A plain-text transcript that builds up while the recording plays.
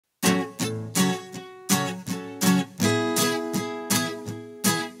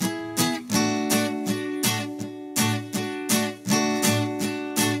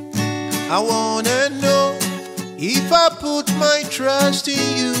I wanna know, if I put my trust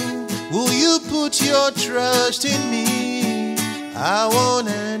in you, will you put your trust in me? I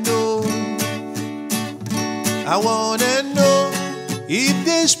wanna know. I wanna know, if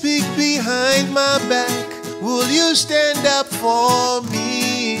they speak behind my back, will you stand up for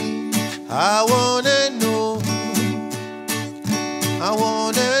me? I wanna know. I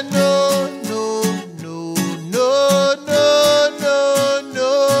wanna know, no, no, no, no, no,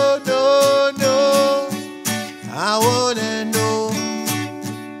 no, no, no. I wanna know.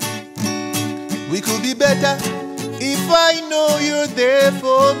 We could be better if I know you're there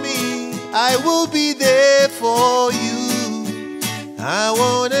for me. I will be there for you. I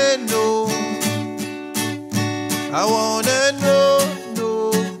wanna know. I wanna know,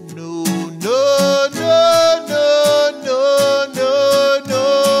 no, no, no, no, no, no, no, no.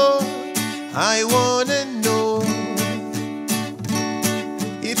 I wanna know,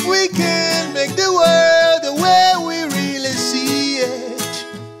 if we can make the world the way we really see it.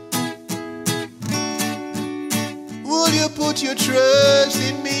 Will you put your trust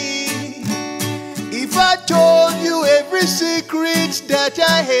in me? If I told you every secret that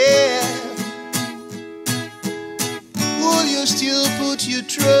I have, will you still put your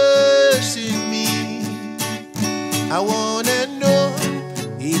trust in me? I wanna know,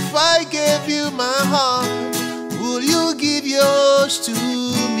 if I gave you my heart, will you give yours to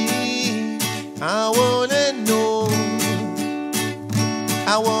me? I wanna know.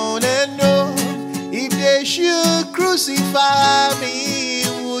 I wanna know, if they should crucify me,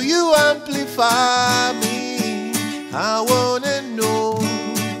 will you amplify me? I wanna know.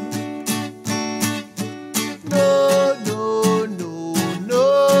 No, no, no,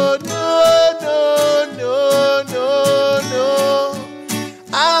 no, no, no, no, no, no.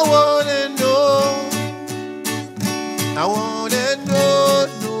 I wanna know. I wanna know,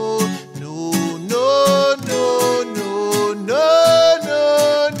 no, no, no, no, no, no,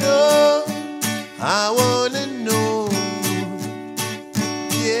 no, no. I wanna know.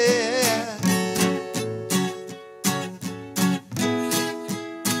 Yeah.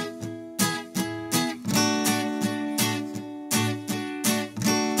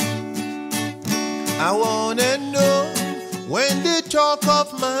 I wanna know, when they talk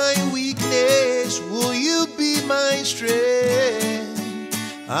of my weakness, will you be my strength?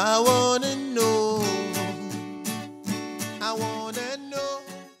 I wanna know. I wanna know.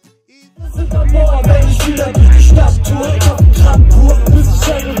 Sind am Morgen, wenn ich wieder durch die Stadt tour. Ich hab einen Gramm pur, bis ich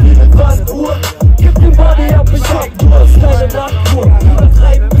hänge wie eine Wanduhr. Gib den Body ab, ich hab Durst, keine Nachttour.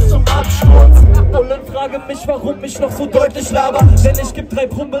 Übertreiben bis zum Absturz. Bullen fragen mich, warum ich noch so deutlich laber. Denn ich geb 3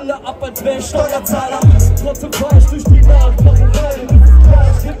 Promille ab, als wär ich Steuerzahler. Trotzdem fahr ich durch die Nacht, mach einen Teil.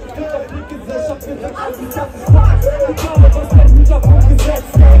 Es gibt auf die Gesellschaft, wir sind alles satisfied. Egal, was der Hintergrund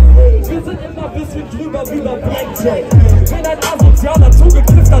gesetzt ist. Wir sind immer ein bisschen drüber wie beim Blackjack. Bin ein asozialer,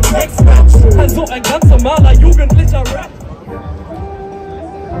 zugegriffener Drecksmensch. Also ein ganz normaler, jugendlicher Rap.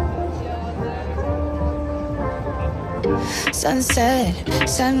 Sunset,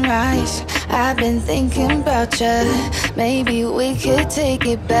 sunrise, I've been thinking about you. Maybe we could take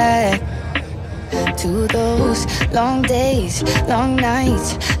it back to those long days, long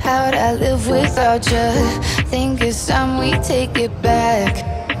nights. How'd I live without you? Think it's time we take it back.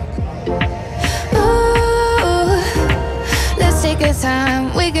 Ooh, let's take our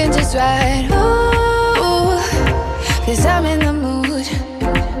time, we can just ride. Ooh, 'cause I'm in the mood.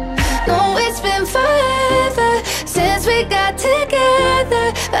 No, it's been forever since we got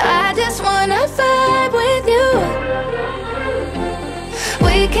together, but I just wanna vibe with you.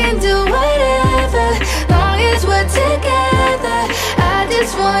 We can do whatever, long as we're together. I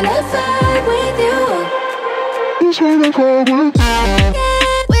just wanna vibe with you. Just wanna vibe with you.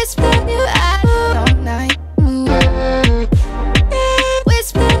 Whisper you out all night.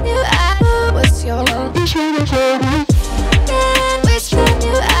 Whisper you out, what's your love? Just wanna vibe with you. Whisper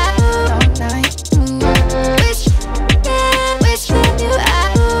you out all night.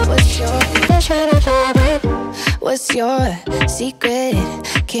 What's your secret?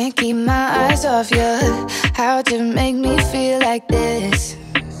 Can't keep my eyes off you. How'd you make me feel like this?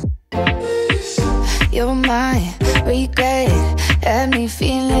 You're my regret, had me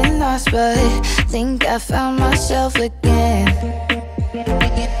feeling lost, but think I found myself again.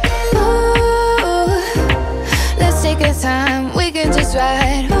 Ooh, let's take our time, we can just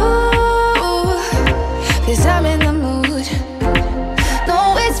ride. Ooh, 'cause I'm in the mood.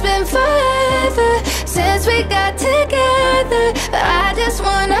 No, it's been forever since we got together, but I just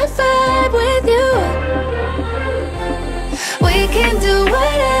wanna vibe with you. We can do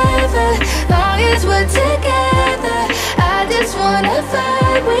whatever, long as we're together. I just wanna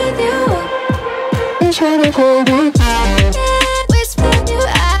vibe with you.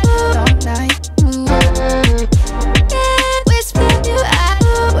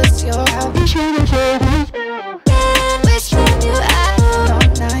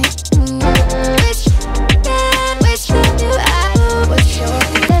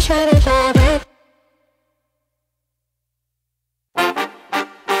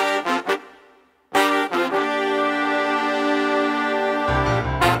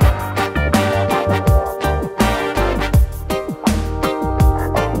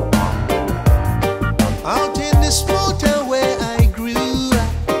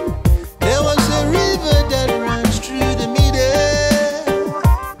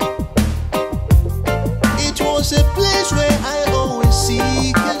 A place where I always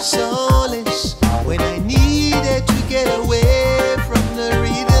seek your soul.